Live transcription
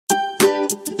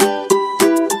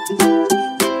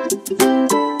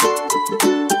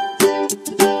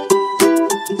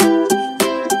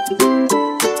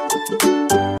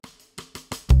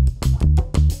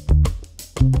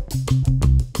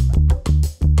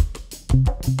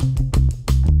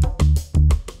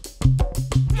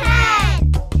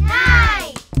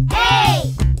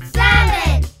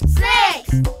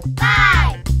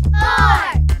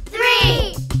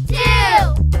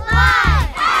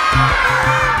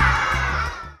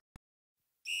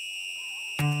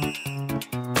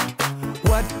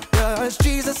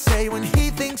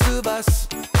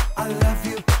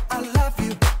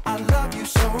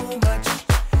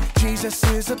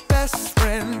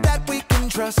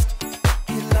trust.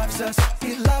 He loves us,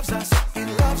 He loves us, He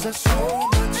loves us so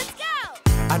much. Let's go!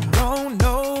 I don't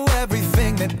know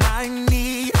everything that I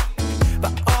need,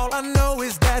 but all I know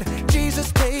is that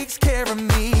Jesus takes care of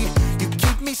me. You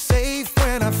keep me safe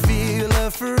when I feel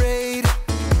afraid.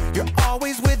 You're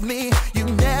always with me, you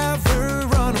never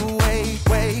run away.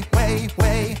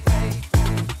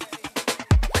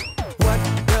 What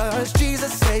does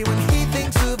Jesus say when He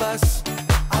thinks of us?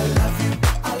 I love you,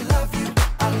 I love you,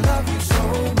 I love you so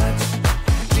much.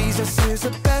 Jesus is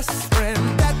the best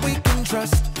friend that we can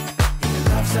trust. He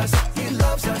loves us, He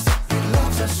loves us, He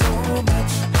loves us so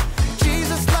much.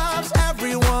 Jesus loves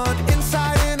everyone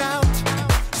inside and out.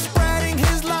 Spreading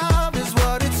His love is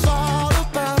what it's all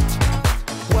about.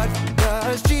 What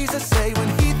does Jesus say when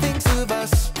He thinks of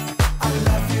us? I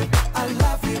love you, I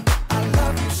love you, I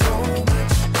love you so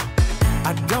much.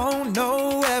 I don't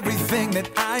know everything that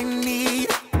I need,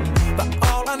 but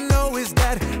all I know is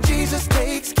that Jesus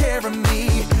takes care of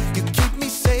me. You keep me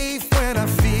safe when I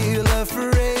feel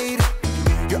afraid.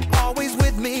 You're always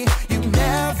with me, you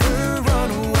never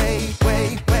run away.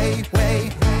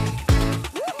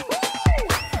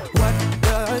 What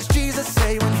does Jesus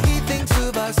say when He thinks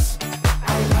of us?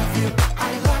 I love you,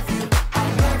 I love you, I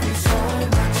love you so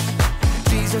much.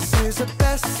 Jesus is the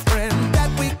best friend that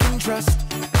we can trust.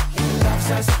 He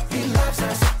loves us, He loves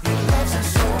us, He loves us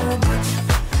so much.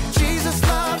 Jesus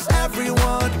loves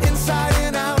everyone inside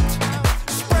and out.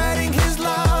 Spreading His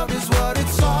love is what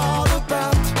it's all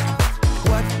about.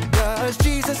 What does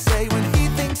Jesus say when He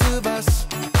thinks of us?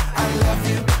 I love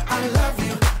you, I love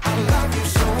you, I love you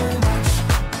so much.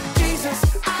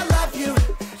 Jesus, I love you.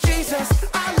 Jesus,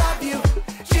 I love you.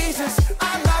 Jesus,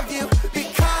 I love you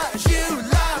because you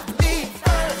loved me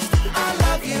first. I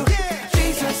love you.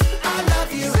 Jesus, I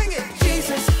love you.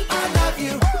 Jesus, I love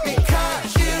you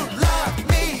because you loved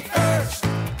me first.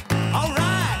 All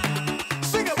right,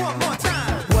 sing it one more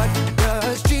time. What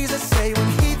does Jesus say when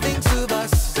He thinks of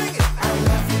us? Sing it. I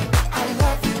love you, I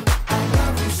love you, I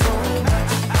love you so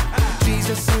much.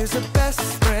 Jesus is the best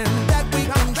friend that we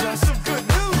can trust. Good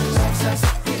news. He loves us,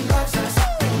 He loves us,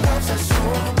 He loves us so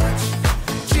much.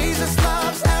 Jesus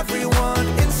loves everyone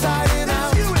inside and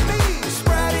out. You and me.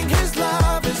 Spreading His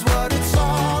love is what it's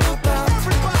all about.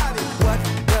 Everybody. What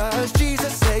does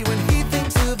Jesus say when He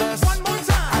thinks of us? One more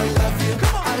time. I love you,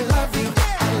 I love you,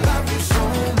 I love you so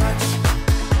much.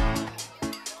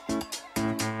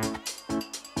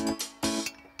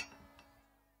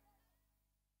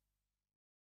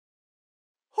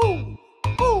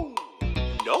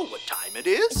 You know what time it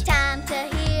is? It's time to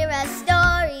hear a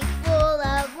story full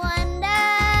of wonder.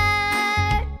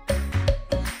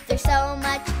 There's so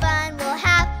much fun we'll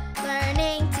have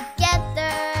learning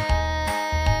together.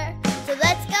 So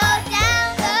let's go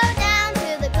down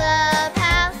to the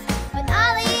clubhouse with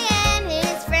Ollie and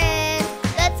his friends.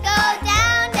 Let's go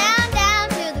down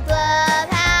to the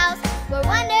clubhouse where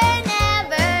wonder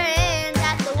never ends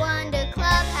at the Wonder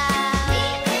Clubhouse.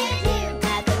 Meet with you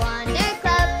at the Wonder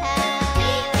Clubhouse.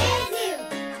 Meet with you.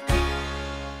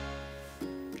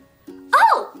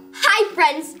 Oh, hi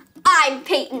friends, I'm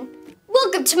Peyton.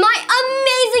 Welcome to my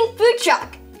amazing food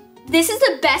truck. This is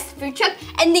the best food truck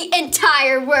in the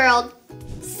entire world.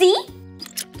 See?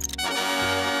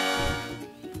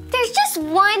 There's just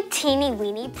one teeny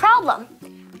weeny problem.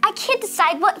 I can't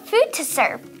decide what food to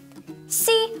serve.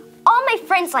 See, all my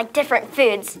friends like different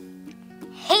foods.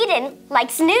 Hayden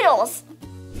likes noodles.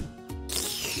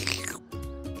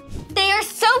 They are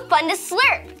so fun to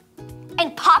slurp.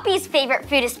 And Poppy's favorite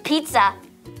food is pizza,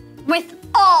 with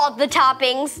all the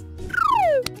toppings.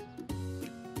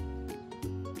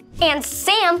 And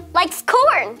Sam likes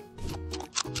corn.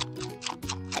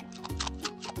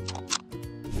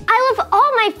 I love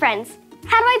all my friends.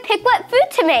 How do I pick what food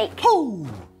to make? Ho!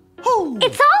 Ho!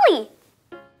 It's Ollie.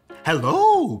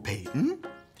 Hello, Peyton.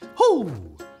 Ho!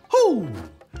 Ho!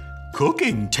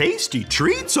 Cooking tasty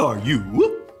treats, are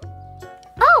you?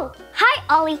 Oh, hi,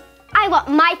 Ollie. I want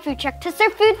my food truck to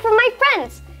serve food for my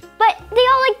friends, but they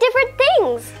all like different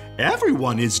things.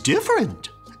 Everyone is different.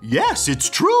 Yes, it's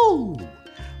true.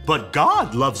 But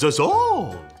God loves us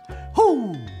all.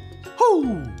 Ho!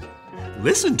 Ho!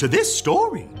 Listen to this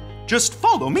story. Just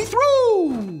follow me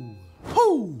through.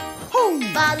 Ho! Ho!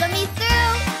 Follow me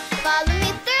through, follow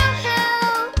me through, who?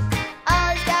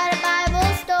 Ollie's got a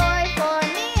Bible story for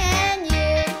me and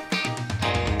you.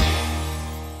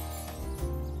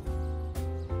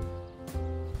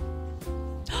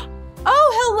 Oh,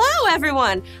 hello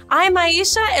everyone. I'm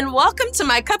Aisha and welcome to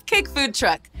my cupcake food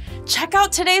truck. Check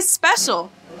out today's special.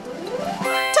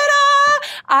 Ta-da!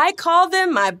 I call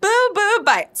them my Boo Boo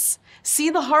Bites. See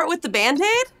the heart with the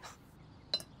Band-Aid?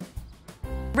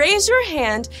 Raise your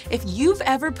hand if you've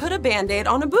ever put a Band-Aid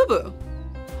on a boo-boo.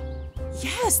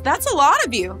 Yes, that's a lot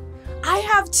of you. I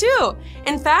have too.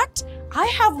 In fact, I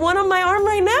have one on my arm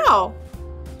right now.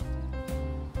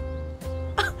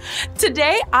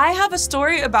 Today, I have a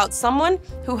story about someone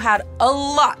who had a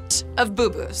lot of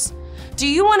boo-boos. Do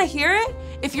you want to hear it?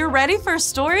 If you're ready for a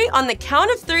story, on the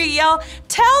count of 3, yell,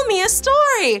 "Tell me a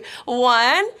story."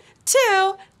 1,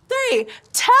 2, 3.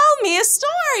 Tell me a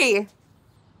story.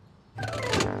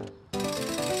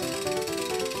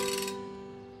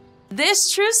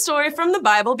 This true story from the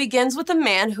Bible begins with a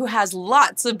man who has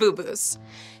lots of boo-boos.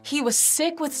 He was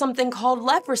sick with something called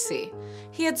leprosy.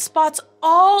 He had spots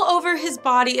all over his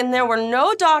body, and there were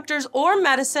no doctors or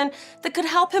medicine that could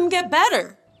help him get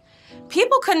better.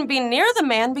 People couldn't be near the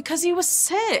man because he was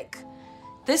sick.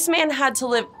 This man had to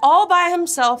live all by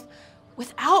himself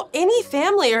without any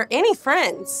family or any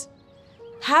friends.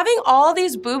 Having all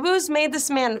these boo-boos made this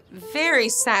man very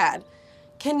sad.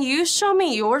 Can you show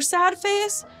me your sad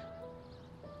face?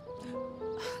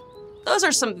 Those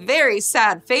are some very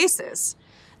sad faces,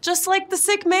 just like the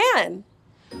sick man.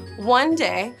 One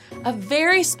day, a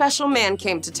very special man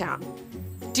came to town.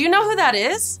 Do you know who that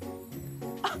is?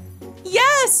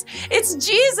 Yes, it's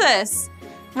Jesus.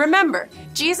 Remember,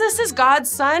 Jesus is God's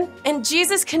son, and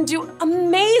Jesus can do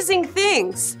amazing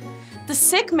things. The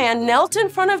sick man knelt in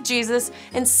front of Jesus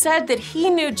and said that he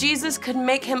knew Jesus could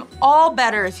make him all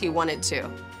better if he wanted to.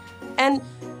 And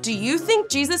do you think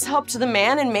Jesus helped the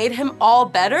man and made him all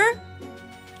better?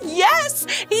 Yes,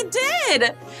 he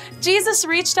did. Jesus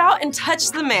reached out and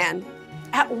touched the man.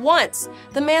 At once,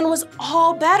 the man was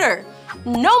all better.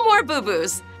 No more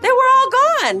boo-boos. They were all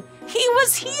gone. He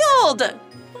was healed.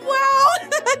 Wow.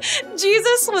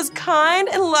 Jesus was kind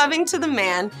and loving to the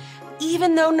man,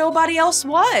 even though nobody else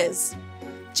was.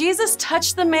 Jesus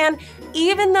touched the man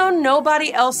even though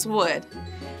nobody else would.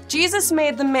 Jesus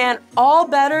made the man all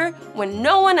better when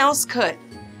no one else could.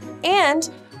 And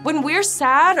when we're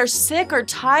sad or sick or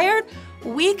tired,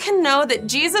 we can know that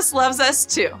Jesus loves us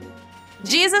too.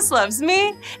 Jesus loves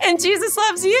me, and Jesus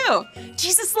loves you.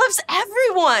 Jesus loves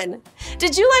everyone.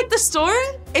 Did you like the story?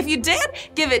 If you did,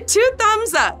 give it 2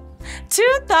 thumbs up.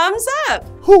 2 thumbs up.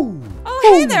 Who? Oh,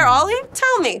 hey there, Ollie.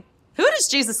 Tell me, who does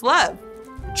Jesus love?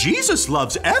 Jesus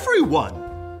loves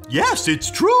everyone. Yes,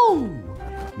 it's true.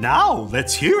 Now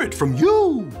let's hear it from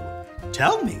you.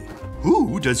 Tell me,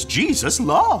 who does Jesus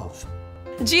love?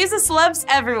 Jesus loves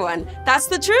everyone. That's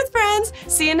the truth, friends.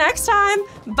 See you next time.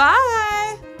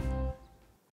 Bye.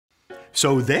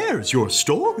 So there's your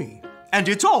story, and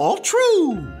it's all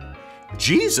true.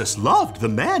 Jesus loved the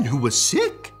man who was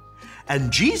sick,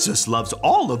 and Jesus loves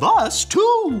all of us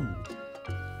too.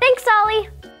 Thanks, Ollie.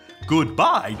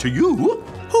 Goodbye to you.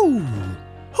 Hoo,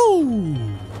 hoo.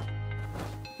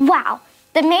 Wow,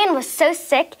 the man was so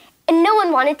sick and no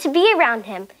one wanted to be around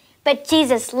him. But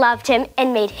Jesus loved him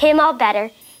and made him all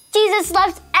better. Jesus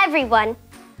loves everyone.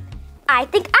 I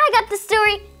think I got the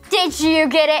story. Did you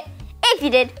get it? If you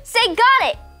did, say got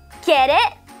it. Get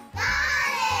it?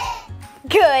 Got it!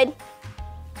 Good.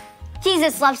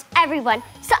 Jesus loves everyone,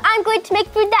 so I'm going to make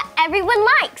food that everyone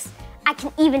likes. I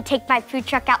can even take my food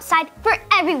truck outside for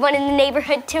everyone in the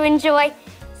neighborhood to enjoy.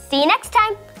 See you next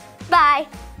time. Bye.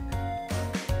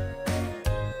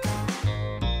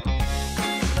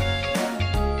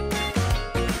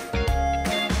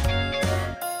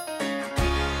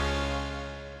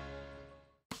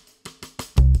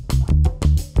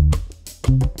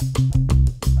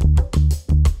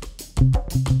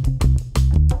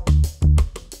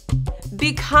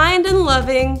 Be kind and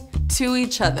loving to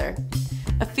each other.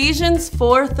 Ephesians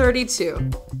 4:32.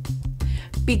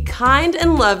 Be kind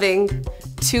and loving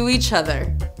to each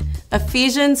other.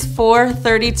 Ephesians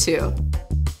 4:32.